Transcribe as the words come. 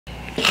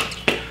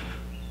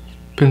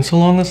Been so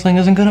long this thing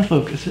isn't gonna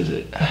focus, is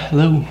it?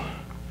 Hello? Can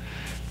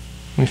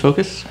we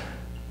focus?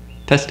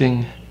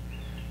 Testing.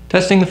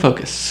 Testing the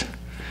focus.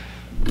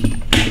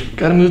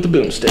 Gotta move the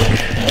boomstick.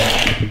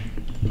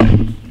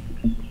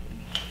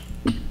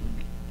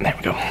 There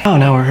we go. Oh,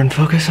 now we're in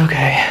focus,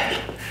 okay.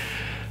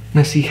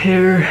 Messy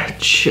hair,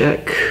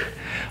 check.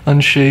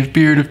 Unshaved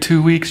beard of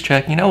 2 weeks,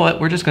 check. You know what,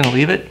 we're just gonna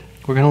leave it.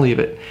 We're gonna leave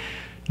it.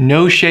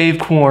 No shave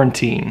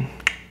quarantine.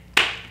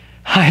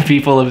 Hi,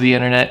 people of the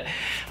internet.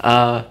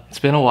 It's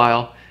been a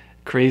while.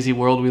 Crazy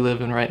world we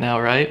live in right now,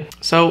 right?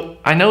 So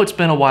I know it's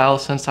been a while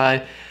since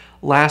I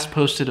last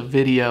posted a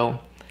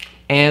video,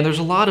 and there's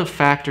a lot of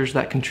factors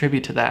that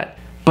contribute to that.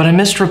 But I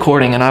missed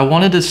recording, and I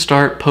wanted to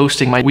start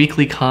posting my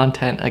weekly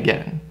content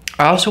again.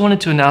 I also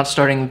wanted to announce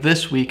starting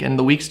this week and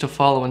the weeks to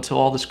follow until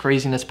all this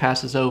craziness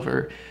passes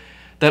over,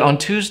 that on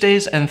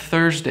Tuesdays and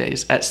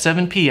Thursdays at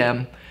 7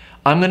 p.m.,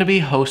 I'm going to be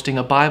hosting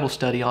a Bible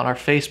study on our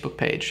Facebook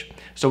page.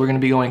 So we're going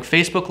to be going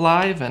Facebook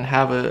Live and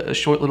have a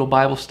short little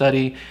Bible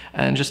study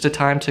and just a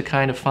time to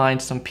kind of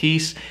find some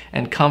peace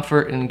and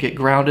comfort and get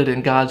grounded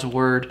in God's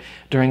Word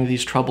during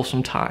these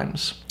troublesome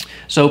times.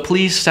 So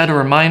please set a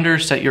reminder,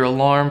 set your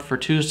alarm for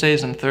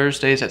Tuesdays and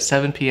Thursdays at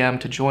 7 p.m.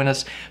 to join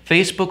us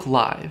Facebook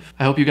Live.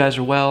 I hope you guys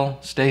are well,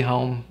 stay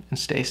home, and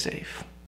stay safe.